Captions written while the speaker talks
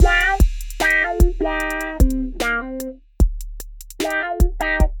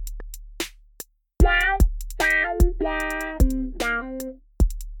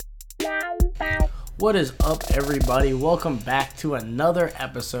What is up, everybody? Welcome back to another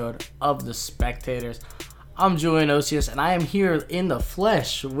episode of The Spectators. I'm Julian and I am here in the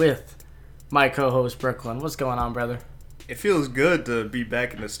flesh with my co-host, Brooklyn. What's going on, brother? It feels good to be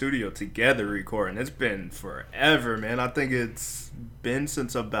back in the studio together recording. It's been forever, man. I think it's been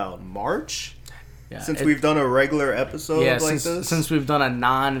since about March. Yeah, since we've done a regular episode like this. Since we've done a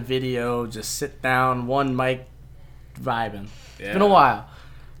non-video, just sit down, one mic, vibing. Yeah. It's been a while.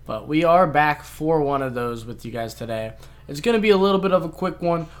 But we are back for one of those with you guys today. It's going to be a little bit of a quick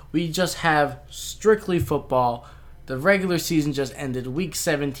one. We just have strictly football. The regular season just ended. Week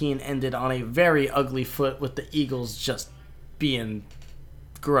 17 ended on a very ugly foot with the Eagles just being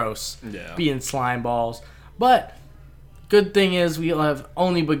gross, being slime balls. But good thing is we'll have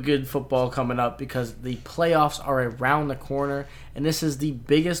only but good football coming up because the playoffs are around the corner, and this is the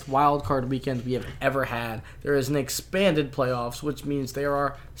biggest wildcard weekend we have ever had. There is an expanded playoffs, which means there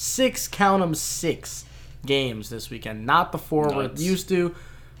are six games this weekend, not the four we're used to.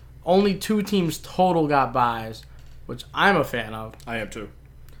 Only 2 teams total got byes, which I'm a fan of. I am too.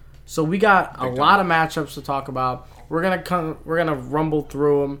 So we got a lot of matchups to talk about. We're gonna rumble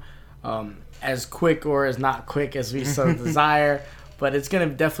through them. As quick or as not quick as we so desire, but it's going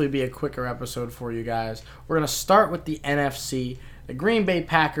to definitely be a quicker episode for you guys. We're going to start with the NFC. The Green Bay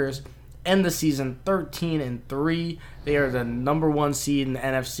Packers end the season 13-3. They are the number 1 seed in the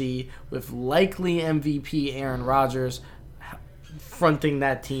NFC with likely MVP Aaron Rodgers fronting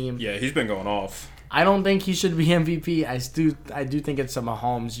that team. Yeah, he's been going off. I don't think he should be MVP. I do think it's a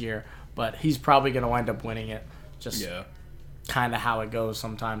Mahomes year, but he's probably going to wind up winning it. Just kind of how it goes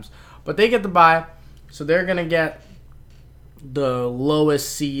sometimes. But they get the bye, so they're going to get the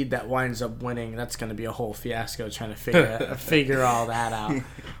lowest seed that winds up winning. That's going to be a whole fiasco trying to figure all that out.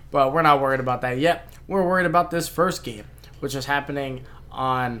 But we're not worried about that yet. We're worried about this first game, which is happening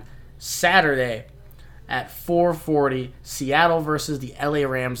on Saturday at 4:40. Seattle versus the LA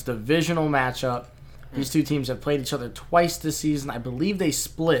Rams, divisional matchup. These two teams have played each other twice this season. I believe they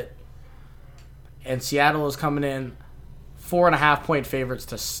split. And Seattle is coming in 4.5-point favorites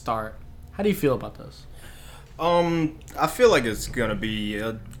to start. How do you feel about this? I feel like it's gonna be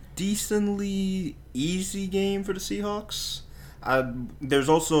a decently easy game for the Seahawks. There's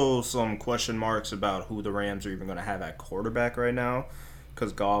also some question marks about who the Rams are even gonna have at quarterback right now,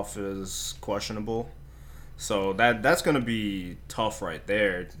 because Goff is questionable. So that's gonna be tough right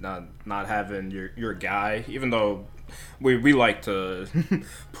there. Not having your guy, even though we like to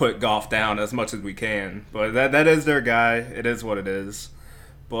put Goff down as much as we can, but that is their guy. It is what it is.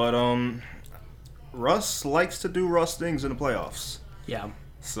 But Russ likes to do Russ things in the playoffs. Yeah.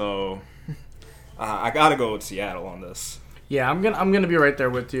 So I gotta go with Seattle on this. Yeah, I'm gonna be right there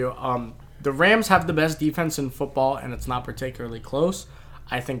with you. The Rams have the best defense in football, and it's not particularly close.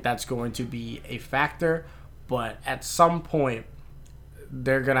 I think that's going to be a factor, but at some point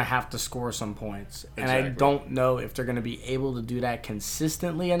they're going to have to score some points. Exactly. And I don't know if they're going to be able to do that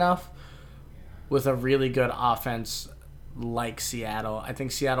consistently enough with a really good offense like Seattle. I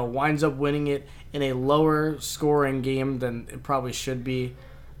think Seattle winds up winning it in a lower scoring game than it probably should be.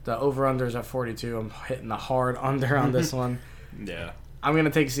 The over-under's at 42. I'm hitting the hard under on this one. Yeah. I'm going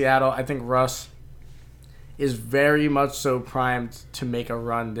to take Seattle. I think Russ is very much so primed to make a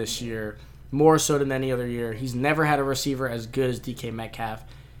run this year. More so than any other year. He's never had a receiver as good as DK Metcalf,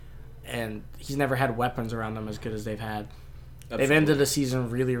 and he's never had weapons around them as good as they've had. Absolutely. They've ended the season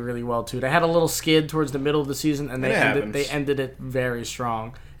really, really well, too. They had a little skid towards the middle of the season, and they ended it very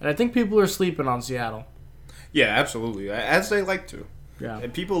strong. And I think people are sleeping on Seattle. Yeah, absolutely. As they like to. Yeah.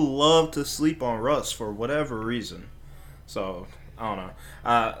 And people love to sleep on Russ for whatever reason. So, I don't know.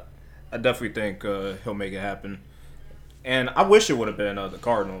 I definitely think he'll make it happen. And I wish it would have been the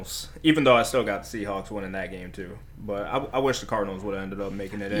Cardinals, even though I still got the Seahawks winning that game too. But I wish the Cardinals would have ended up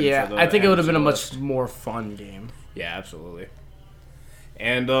making it in. Yeah, for the I think it would have been a West. much more fun game. Yeah, absolutely.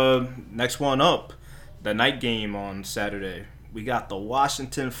 And next one up, the night game on Saturday. We got the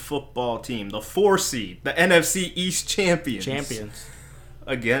Washington football team, the 4 seed, the NFC East champions.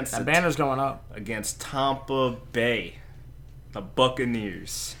 Against that banner's going up. Against Tampa Bay, the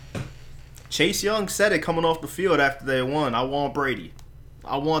Buccaneers. Chase Young said it coming off the field after they won. I want Brady.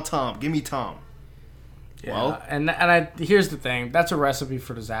 I want Tom. Give me Tom. Yeah, well, and here's the thing. That's a recipe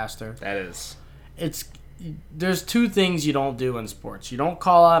for disaster. That is. There's 2 things you don't do in sports. You don't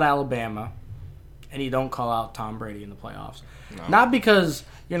call out Alabama, and you don't call out Tom Brady in the playoffs. No. Not because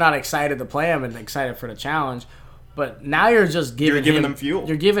you're not excited to play him and excited for the challenge, but now you're just giving him fuel.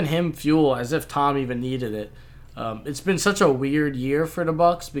 You're giving him fuel as if Tom even needed it. It's been such a weird year for the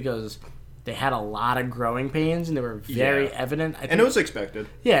Bucs because they had a lot of growing pains, and they were very evident. And it was expected.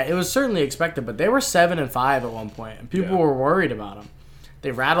 Yeah, it was certainly expected, but they were 7-5 at one point, and people were worried about them.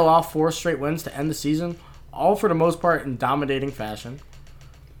 They rattled off 4 straight wins to end the season, all for the most part in dominating fashion.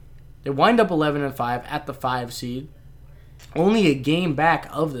 They wind up 11-5 at the 5 seed, only a game back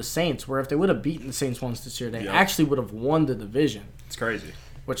of the Saints, where if they would have beaten the Saints once this year, they actually would have won the division. It's crazy.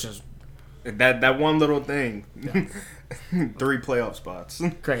 Which is... That one little thing. Yeah. 3 playoff spots.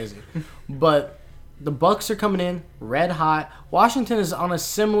 Crazy. But the Bucs are coming in red hot. Washington is on a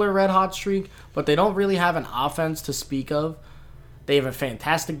similar red hot streak, but they don't really have an offense to speak of. They have a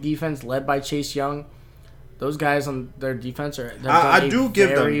fantastic defense led by Chase Young. Those guys on their defense are... I do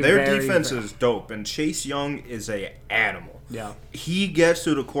give them... Their defense is dope, and Chase Young is a animal. Yeah. He gets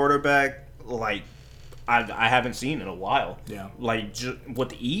to the quarterback like I haven't seen in a while. Yeah. Like,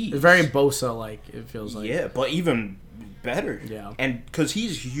 with ease. It's very Bosa-like, it feels like. Yeah, but even better. Yeah. And because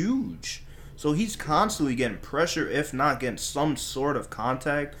he's huge. So he's constantly getting pressure, if not getting some sort of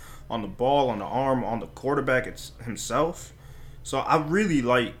contact on the ball, on the arm, on the quarterback himself. So I really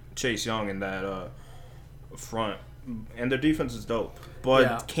like Chase Young in that front. And their defense is dope.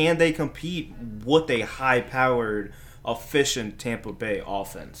 But can they compete with a high-powered, efficient Tampa Bay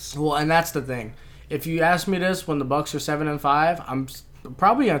offense? Well, and that's the thing. If you ask me this when the Bucs are 7-5, I'm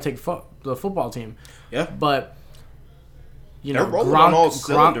probably gonna take the football team. Yeah, but they're rolling on all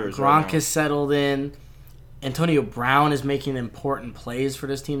cylinders. Gronk has settled in. Antonio Brown is making important plays for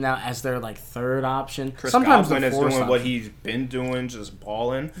this team now as their third option. Chris Godwin is doing what he's been doing, just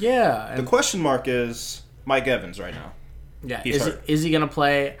balling. Yeah. The question mark is Mike Evans right now. Yeah, is he gonna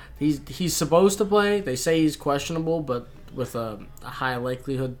play? He's supposed to play. They say he's questionable, but with a high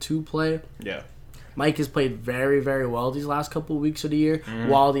likelihood to play. Yeah. Mike has played very, very well these last couple of weeks of the year. Mm-hmm.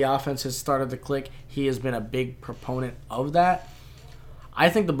 While the offense has started to click, he has been a big proponent of that. I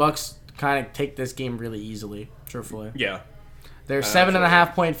think the Bucs kind of take this game really easily, truthfully. Yeah. They're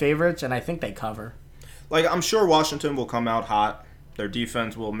 7.5-point favorites, and I think they cover. I'm sure Washington will come out hot. Their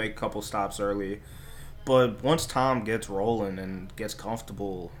defense will make a couple stops early. But once Tom gets rolling and gets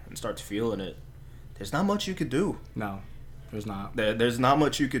comfortable and starts feeling it, there's not much you could do. No, there's not. There's not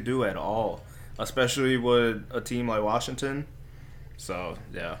much you could do at all. Especially with a team like Washington. So,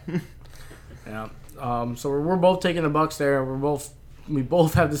 yeah. Yeah. So we're both taking the Bucs there. We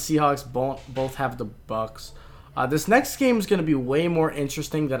both have the Seahawks. Both have the Bucs. This next game is going to be way more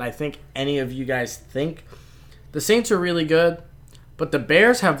interesting than I think any of you guys think. The Saints are really good, but the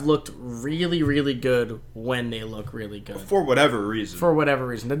Bears have looked really, really good when they look really good. For whatever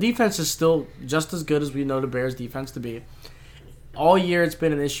reason. The defense is still just as good as we know the Bears' defense to be. All year it's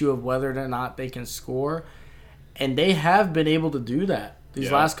been an issue of whether or not they can score, and they have been able to do that these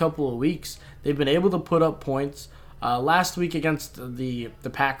last couple of weeks. They've been able to put up points. Last week against the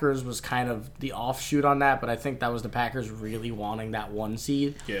Packers was kind of the offshoot on that, but I think that was the Packers really wanting that 1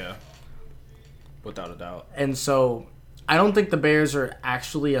 seed. Yeah, without a doubt. And so I don't think the Bears are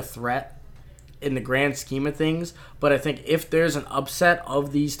actually a threat in the grand scheme of things, but I think if there's an upset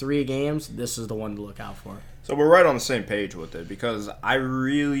of these 3 games, this is the one to look out for. So we're right on the same page with it, because I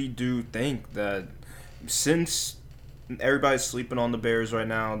really do think that since everybody's sleeping on the Bears right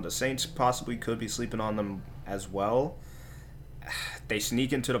now, the Saints possibly could be sleeping on them as well. They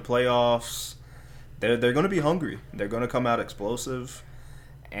sneak into the playoffs. They're going to be hungry. They're going to come out explosive.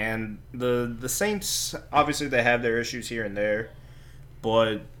 And the Saints, obviously they have their issues here and there,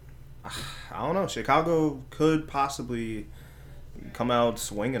 but I don't know. Chicago could possibly come out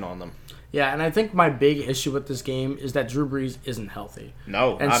swinging on them. Yeah, and I think my big issue with this game is that Drew Brees isn't healthy.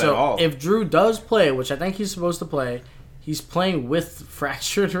 No, and not so at all. If Drew does play, which I think he's supposed to play, he's playing with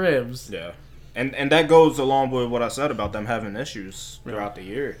fractured ribs. Yeah, and that goes along with what I said about them having issues throughout the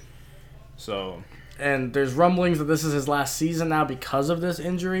year. So, and there's rumblings that this is his last season now because of this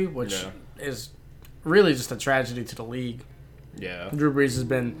injury, which is really just a tragedy to the league. Yeah, Drew Brees has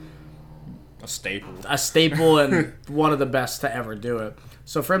been a staple and one of the best to ever do it.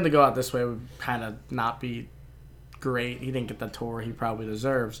 So for him to go out this way would kind of not be great. He didn't get the tour he probably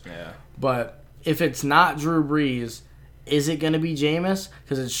deserves. Yeah. But if it's not Drew Brees, is it going to be Jameis?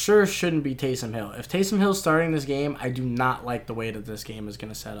 Because it sure shouldn't be Taysom Hill. If Taysom Hill's starting this game, I do not like the way that this game is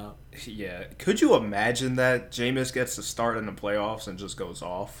going to set up. Yeah. Could you imagine that Jameis gets to start in the playoffs and just goes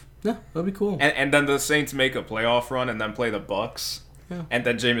off? Yeah, that'd be cool. And then the Saints make a playoff run and then play the Bucs. Yeah. And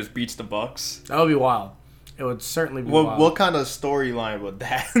then Jameis beats the Bucs. That would be wild. It would certainly be wild. What kind of storyline would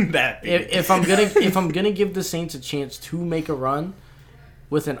that be? If I'm gonna give the Saints a chance to make a run,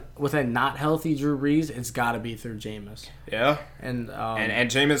 with a not healthy Drew Brees, it's got to be through Jameis. Yeah. And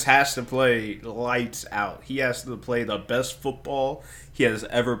Jameis has to play lights out. He has to play the best football he has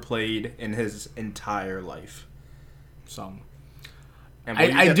ever played in his entire life. So,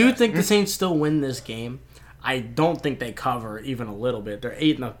 I do think Hmm? the Saints still win this game. I don't think they cover even a little bit. They're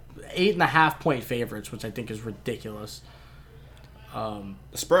 8.5 point favorites, which I think is ridiculous. The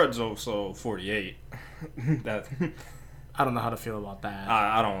spread's also 48. That I don't know how to feel about that.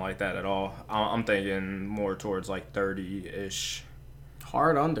 I don't like that at all. I'm thinking more towards like 30-ish.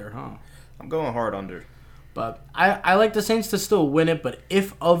 Hard under, huh? I'm going hard under. But I like the Saints to still win it, but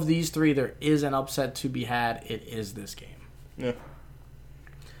if of these three there is an upset to be had, it is this game. Yeah.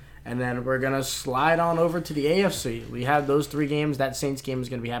 And then we're going to slide on over to the AFC. We have those 3 games. That Saints game is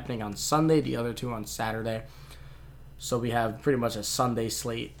going to be happening on Sunday, the other 2 on Saturday. So we have pretty much a Sunday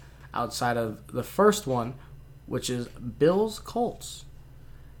slate outside of the first one, which is Bills-Colts.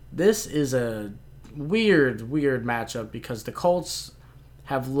 This is a weird matchup because the Colts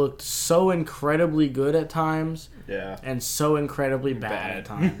have looked so incredibly good at times, yeah, and so incredibly bad at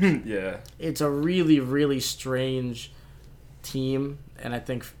times. Yeah. It's a really, really strange team, and I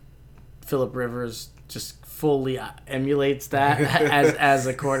think Phillip Rivers just fully emulates that as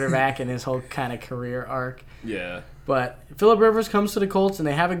a quarterback in his whole kind of career arc. Yeah. But Phillip Rivers comes to the Colts, and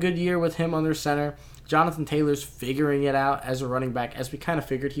they have a good year with him under center. Jonathan Taylor's figuring it out as a running back, as we kind of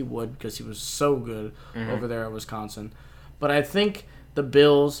figured he would because he was so good over there at Wisconsin. But I think the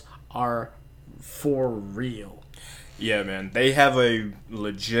Bills are for real. Yeah, man. They have a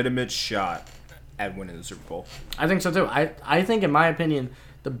legitimate shot at winning the Super Bowl. I think so, too. I think, in my opinion,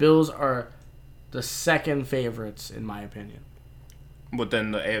 the Bills are the second favorites, in my opinion.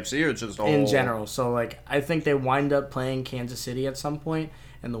 Within the AFC or just all? In general. So, I think they wind up playing Kansas City at some point,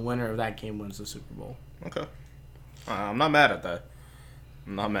 and the winner of that game wins the Super Bowl. Okay. I'm not mad at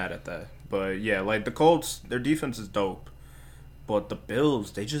that. But, yeah, the Colts, their defense is dope. But the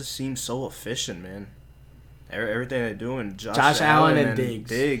Bills, they just seem so efficient, man. Everything they're doing. Josh Allen and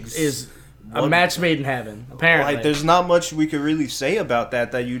Diggs is a match made in heaven, apparently. There's not much we could really say about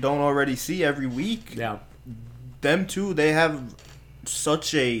that you don't already see every week. Yeah. Them two, they have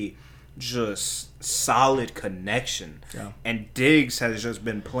such a just solid connection. Yeah. And Diggs has just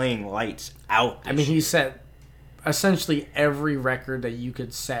been playing lights out. He set essentially every record that you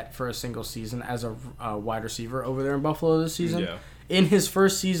could set for a single season as a wide receiver over there in Buffalo this season. Yeah. In his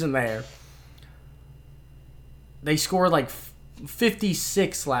first season there, they scored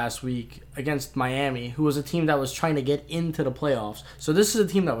 56 last week against Miami, who was a team that was trying to get into the playoffs. So this is a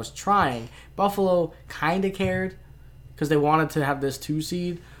team that was trying. Buffalo kind of cared because they wanted to have this 2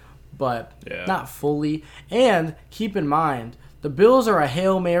 seed, but not fully. And keep in mind, the Bills are a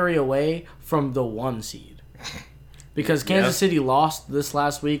Hail Mary away from the 1 seed. Because Kansas City lost this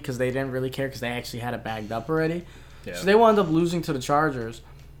last week because they didn't really care because they actually had it bagged up already. Yeah. So they wound up losing to the Chargers.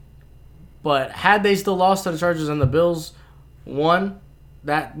 But had they still lost to the Chargers and the Bills won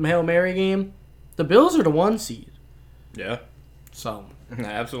that Hail Mary game, the Bills are the 1 seed. Yeah. So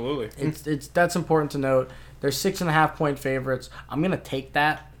absolutely. That's important to note. They're 6.5 point favorites. I'm gonna take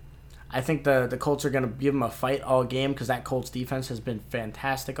that. I think the Colts are gonna give them a fight all game because that Colts defense has been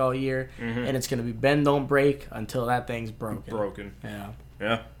fantastic all year, and it's gonna be bend don't break until that thing's broken. Yeah.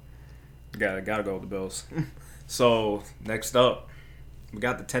 Yeah. Gotta go with the Bills. So next up, we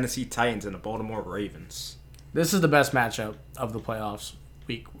got the Tennessee Titans and the Baltimore Ravens. This is the best matchup of the playoffs,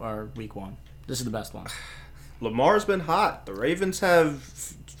 week 1. This is the best one. Lamar's been hot. The Ravens have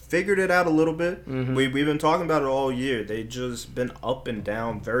figured it out a little bit. We've been talking about it all year. They've just been up and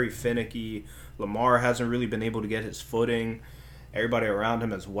down, very finicky. Lamar hasn't really been able to get his footing. Everybody around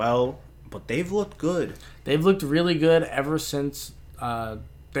him as well. But they've looked good. They've looked really good ever since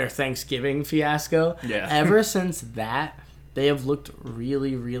their Thanksgiving fiasco. Yeah. Ever since that, they have looked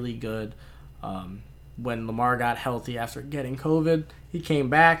really, really good. When Lamar got healthy after getting COVID, he came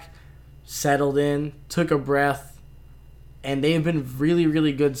back, settled in, took a breath, and they've been really,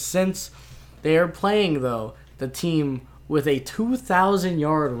 really good since. They are playing, though, the team with a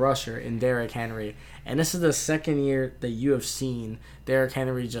 2,000-yard rusher in Derrick Henry. And this is the second year that you have seen Derrick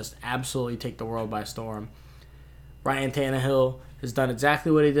Henry just absolutely take the world by storm. Ryan Tannehill has done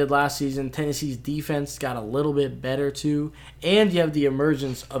exactly what he did last season. Tennessee's defense got a little bit better, too. And you have the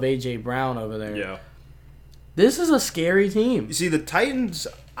emergence of A.J. Brown over there. Yeah. This is a scary team. You see, the Titans,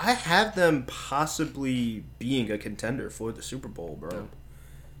 I have them possibly being a contender for the Super Bowl, bro.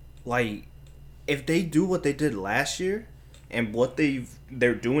 If they do what they did last year and what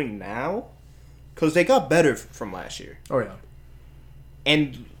they're doing now, because they got better from last year. Oh, yeah.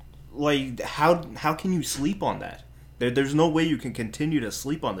 And, how can you sleep on that? There's no way you can continue to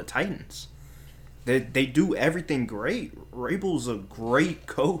sleep on the Titans. They do everything great. Rabel's a great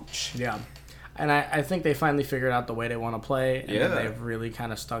coach. Yeah. And I think they finally figured out the way they want to play, and they've really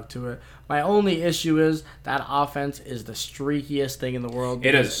kind of stuck to it. My only issue is that offense is the streakiest thing in the world.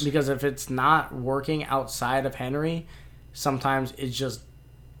 It is. Because if it's not working outside of Henry, sometimes it just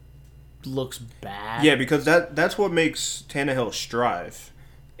looks bad. Yeah, because that's what makes Tannehill strive,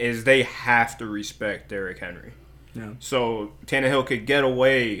 is they have to respect Derrick Henry. Yeah. So Tannehill could get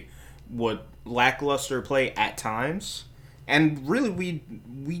away with lackluster play at times, and really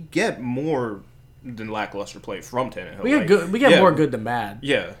we get more than lackluster play from Tannehill. We get more good than bad.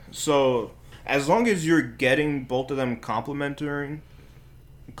 Yeah. So as long as you're getting both of them complement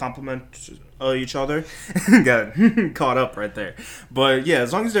each other, got caught up right there. But yeah,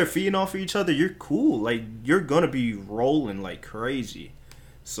 as long as they're feeding off of each other, you're cool. Like, you're gonna be rolling like crazy.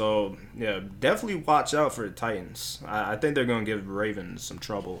 So yeah, definitely watch out for the Titans. I think they're gonna give Ravens some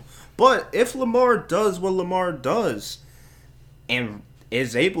trouble. But if Lamar does what Lamar does, and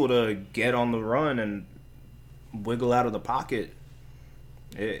is able to get on the run and wiggle out of the pocket,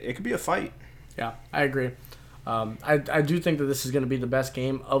 it could be a fight. Yeah, I agree. I do think that this is going to be the best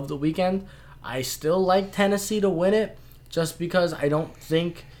game of the weekend. I still like Tennessee to win it, just because I don't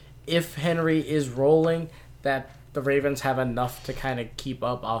think if Henry is rolling that the Ravens have enough to kind of keep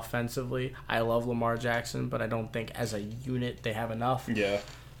up offensively. I love Lamar Jackson, but I don't think as a unit they have enough. Yeah.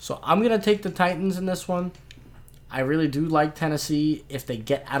 So I'm going to take the Titans in this one. I really do like Tennessee if they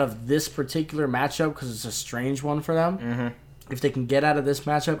get out of this particular matchup, because it's a strange one for them. Mm-hmm. If they can get out of this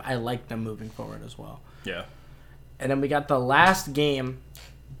matchup, I like them moving forward as well. Yeah. And then we got the last game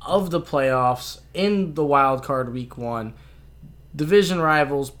of the playoffs in the wild card week 1. Division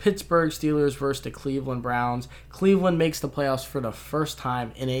rivals, Pittsburgh Steelers versus the Cleveland Browns. Cleveland makes the playoffs for the first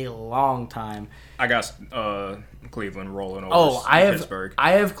time in a long time. I got Cleveland rolling over Pittsburgh.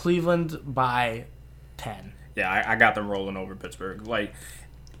 I have Cleveland by 10. Yeah, I got them rolling over Pittsburgh. Like,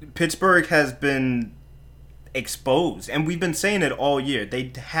 Pittsburgh has been exposed, and we've been saying it all year.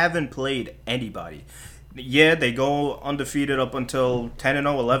 They haven't played anybody. Yeah, they go undefeated up until 10-0,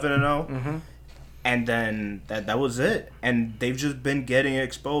 11-0, Mm-hmm. and then that was it. And they've just been getting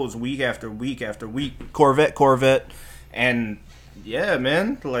exposed week after week after week. Corvette, and yeah,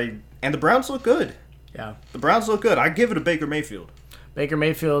 man, like, and the Browns look good. Yeah, the Browns look good. I give it to Baker Mayfield. Baker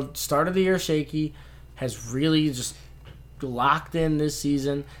Mayfield started the year shaky, has really just locked in this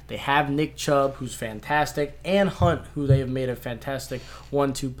season. They have Nick Chubb, who's fantastic, and Hunt, who they have made a fantastic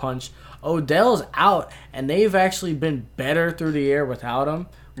 1-2 punch. Odell's out, and they've actually been better through the air without him,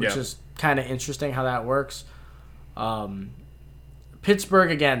 which is kind of interesting how that works.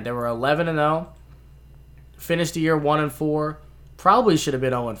 Pittsburgh, again, they were 11-0, finished the year 1-4, probably should have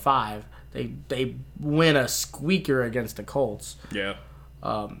been 0-5. They win a squeaker against the Colts. Yeah.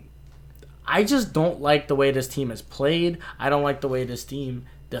 I just don't like the way this team has played. I don't like the way this team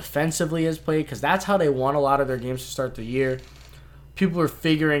defensively has played, because that's how they won a lot of their games to start the year. People are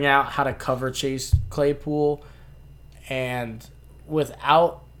figuring out how to cover Chase Claypool, and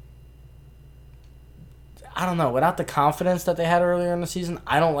without the confidence that they had earlier in the season,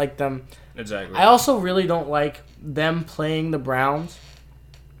 I don't like them. Exactly. I also really don't like them playing the Browns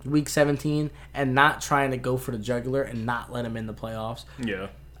week 17 and not trying to go for the jugular and not let them in the playoffs. Yeah.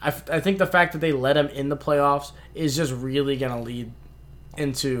 I think the fact that they let him in the playoffs is just really going to lead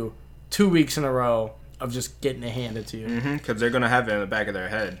into 2 weeks in a row of just getting it handed to you. Because they're going to have it in the back of their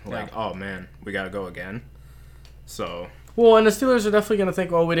head. Like, oh, man, we got to go again. So. Well, and the Steelers are definitely going to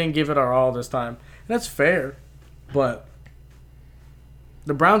think, well, we didn't give it our all this time. And that's fair. But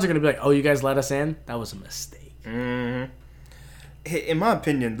the Browns are going to be like, oh, you guys let us in? That was a mistake. Mm-hmm. In my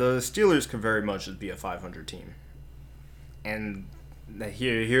opinion, the Steelers could very much just be a 500 team. And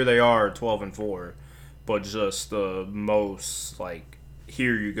here they are, 12-4, but just the most, like,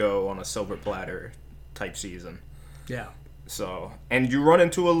 here you go on a silver platter type season. Yeah. So, and you run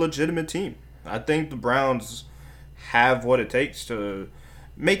into a legitimate team. I think the Browns have what it takes to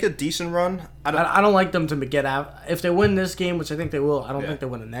make a decent run. I don't like them to get out. If they win this game, which I think they will, I don't think they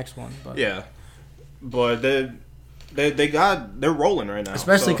win the next one. But. Yeah. But they're rolling right now.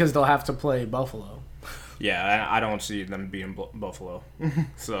 Especially because they'll have to play Buffalo. Yeah, I don't see them beating Buffalo.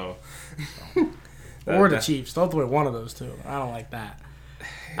 So, or the Chiefs. They'll have to play one of those two. I don't like that.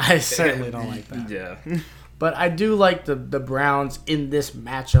 I certainly don't like that. Yeah. But I do like the Browns in this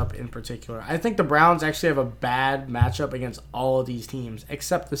matchup in particular. I think the Browns actually have a bad matchup against all of these teams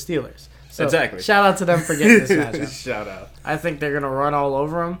except the Steelers. So exactly. Shout out to them for getting this matchup. Shout out. I think they're going to run all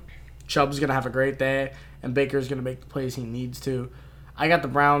over them. Chubb's going to have a great day, and Baker's going to make the plays he needs to. I got the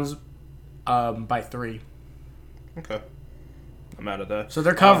Browns by 3. Okay. I'm out of that. So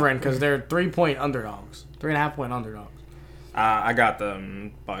they're covering because they're 3-point underdogs. 3.5-point underdogs. I got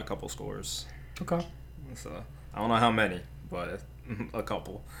them by a couple scores. Okay. So I don't know how many, but a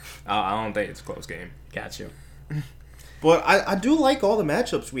couple. I don't think it's a close game. Got you. But I do like all the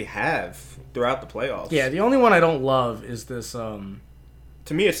matchups we have throughout the playoffs. Yeah, the only one I don't love is this. To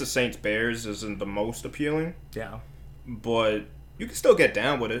me, it's the Saints-Bears isn't the most appealing. Yeah. But you can still get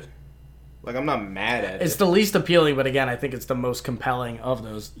down with it. Like, I'm not mad at it. It's the least appealing, but again, I think it's the most compelling of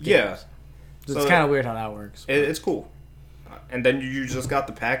those games. Yeah. It's kind of weird how that works. It's cool. And then you just got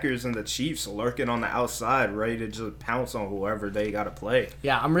the Packers and the Chiefs lurking on the outside, ready to just pounce on whoever they got to play.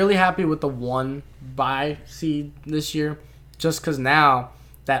 Yeah, I'm really happy with the 1 bye seed this year, just because now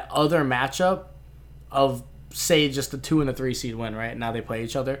that other matchup of, say, just the 2 and the 3 seed win, right? Now they play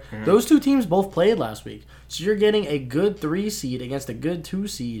each other. Mm-hmm. Those two teams both played last week. So you're getting a good 3 seed against a good 2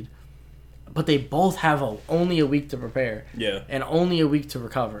 seed, but they both have only a week to prepare. Yeah. And only a week to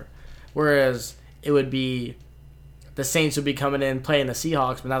recover. Whereas it would be the Saints would be coming in playing the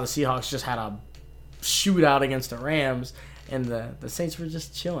Seahawks, but now the Seahawks just had a shootout against the Rams, and the Saints were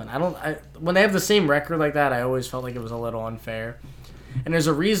just chilling. When they have the same record like that, I always felt like it was a little unfair. And there's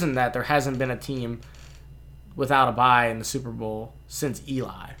a reason that there hasn't been a team without a bye in the Super Bowl since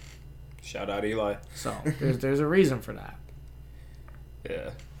Eli. Shout out Eli. So there's a reason for that.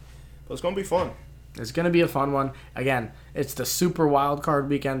 Yeah. But it's going to be fun. It's going to be a fun one. Again, it's the Super Wildcard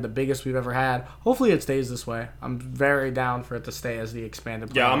weekend, the biggest we've ever had. Hopefully it stays this way. I'm very down for it to stay as the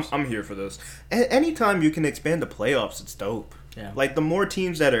expanded playoffs. Yeah, I'm here for this. Anytime you can expand the playoffs, it's dope. Yeah. Like, the more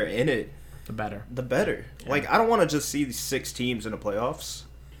teams that are in it, the better. The better. Yeah. Like, I don't want to just see these 6 teams in the playoffs.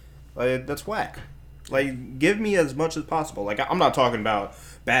 Like, that's whack. Like, give me as much as possible. Like, I'm not talking about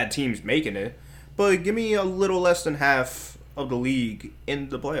bad teams making it, but give me a little less than half of the league in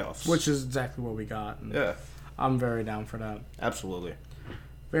the playoffs. Which is exactly what we got. And yeah. I'm very down for that. Absolutely.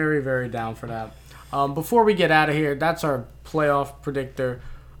 Very, very down for that. Before we get out of here, that's our playoff predictor.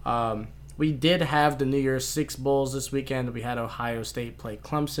 We did have the New Year's Six Bowls this weekend. We had Ohio State play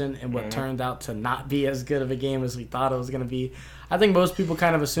Clemson in what turned out to not be as good of a game as we thought it was going to be. I think most people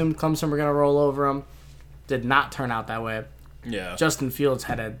kind of assumed Clemson were going to roll over them. Did not turn out that way. Yeah. Justin Fields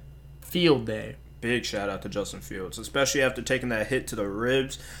had a field day. Big shout out to Justin Fields, especially after taking that hit to the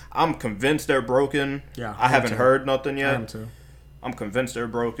ribs. I'm convinced they're broken. Yeah, I haven't heard nothing yet. I am too. I'm convinced they're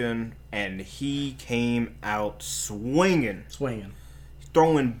broken, and he came out swinging,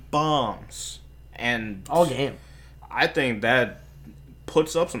 throwing bombs, and all game. I think that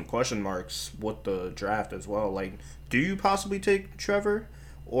puts up some question marks with the draft as well. Like, do you possibly take Trevor,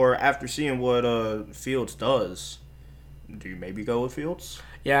 or after seeing what Fields does, do you maybe go with Fields?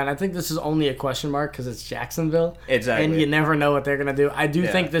 Yeah, and I think this is only a question mark because it's Jacksonville. Exactly. And you never know what they're going to do. I do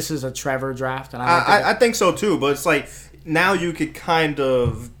think this is a Trevor draft. And I think so, too. But it's like, now you could kind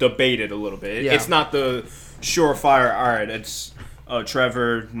of debate it a little bit. Yeah. It's not the surefire, all right, it's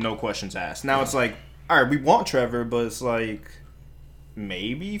Trevor, no questions asked. Now it's like, all right, we want Trevor, but it's like,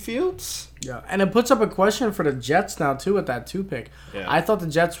 maybe Fields? Yeah, and it puts up a question for the Jets now, too, with that 2 pick. Yeah. I thought the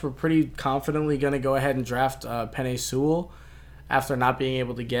Jets were pretty confidently going to go ahead and draft Penei Sewell after not being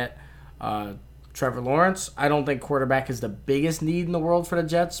able to get Trevor Lawrence. I don't think quarterback is the biggest need in the world for the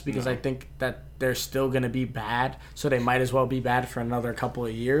Jets because I think that they're still going to be bad, so they might as well be bad for another couple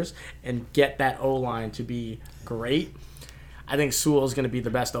of years and get that O-line to be great. I think Sewell is going to be the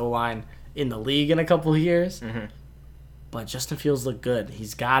best O-line in the league in a couple of years. Mm-hmm. But Justin Fields looked good.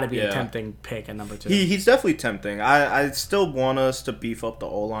 He's got to be a tempting pick at number 2. He's definitely tempting. I still want us to beef up the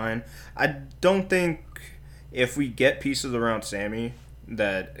O-line. I don't think if we get pieces around Sammy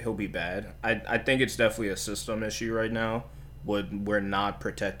that he'll be bad. I think it's definitely a system issue right now. We're not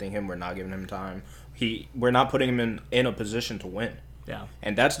protecting him. We're not giving him time. We're not putting him in a position to win. Yeah.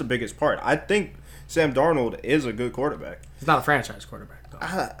 And that's the biggest part. I think Sam Darnold is a good quarterback. He's not a franchise quarterback, though.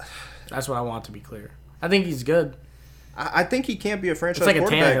 That's what I want to be clear. I think he's good. I think he can't be a franchise quarterback.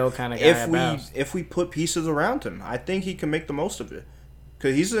 It's like quarterback a Tannehill kind of guy if we put pieces around him. I think he can make the most of it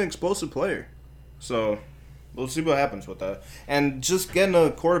because he's an explosive player. So we'll see what happens with that. And just getting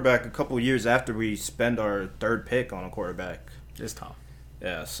a quarterback a couple of years after we spend our 3rd pick on a quarterback is tough.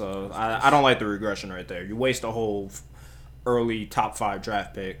 Yeah, so I don't like the regression right there. You waste a whole early top 5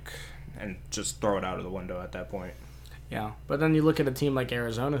 draft pick and just throw it out of the window at that point. Yeah, but then you look at a team like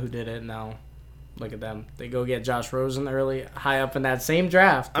Arizona who did it now. Look at them. They go get Josh Rosen early, high up in that same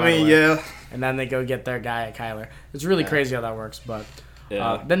draft. Yeah. And then they go get their guy at Kyler. It's really crazy how that works. But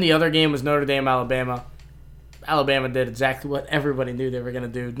then the other game was Notre Dame, Alabama. Alabama did exactly what everybody knew they were going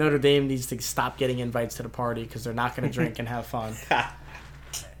to do. Notre Dame needs to stop getting invites to the party because they're not going to drink and have fun.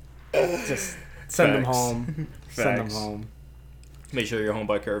 Send them home. Send them home. Make sure you're home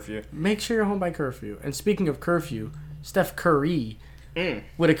by curfew. And speaking of curfew, Steph Curry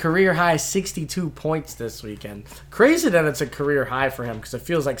with a career-high 62 points this weekend. Crazy that it's a career high for him because it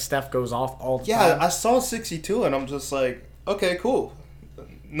feels like Steph goes off all the time. Yeah, I saw 62 and I'm just like, okay, cool.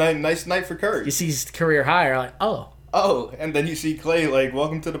 Nice night for Curry. You see his career high, you're like, oh. Oh, and then you see Clay like,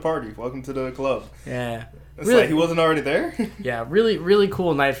 welcome to the party. Welcome to the club. Yeah. It's really, like he wasn't already there? Yeah, really, really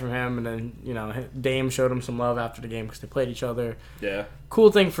cool night from him. And then, Dame showed him some love after the game because they played each other. Yeah.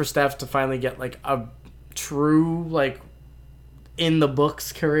 Cool thing for Steph to finally get, like, a true, like, in the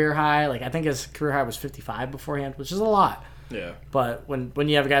books career high. Like, I think his career high was 55 beforehand, which is a lot. Yeah. But when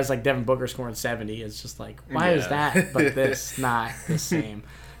you have guys like Devin Booker scoring 70, it's just like, why is that but this not the same?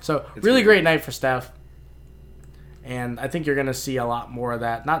 So, it's really great night for Steph. And I think you're going to see a lot more of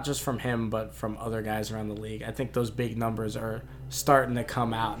that, not just from him, but from other guys around the league. I think those big numbers are starting to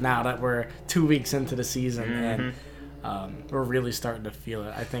come out now that we're 2 weeks into the season, and we're really starting to feel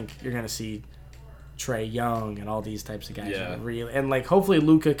it. I think you're going to see Trae Young and all these types of guys. Yeah. Really, and like hopefully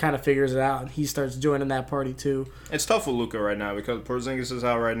Luka kind of figures it out and he starts joining that party too. It's tough with Luka right now because Porzingis is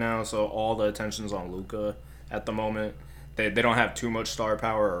out right now, so all the attention's on Luka at the moment. They don't have too much star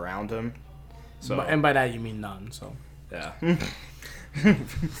power around him. So, and by that you mean none. So yeah.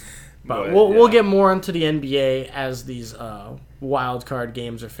 But we'll get more into the NBA as these wild card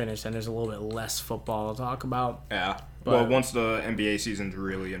games are finished and there's a little bit less football to talk about. Yeah. But once the NBA season's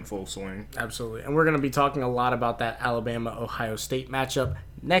really in full swing. Absolutely. And we're going to be talking a lot about that Alabama-Ohio State matchup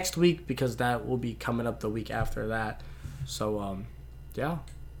next week because that will be coming up the week after that. So, yeah.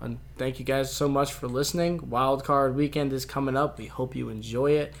 And thank you guys so much for listening. Wild card weekend is coming up. We hope you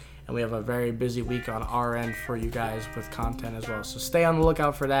enjoy it. And we have a very busy week on our end for you guys with content as well. So stay on the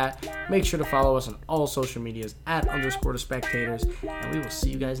lookout for that. Make sure to follow us on all social medias @_thespectators. And we will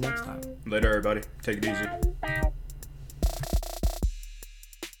see you guys next time. Later, everybody. Take it easy.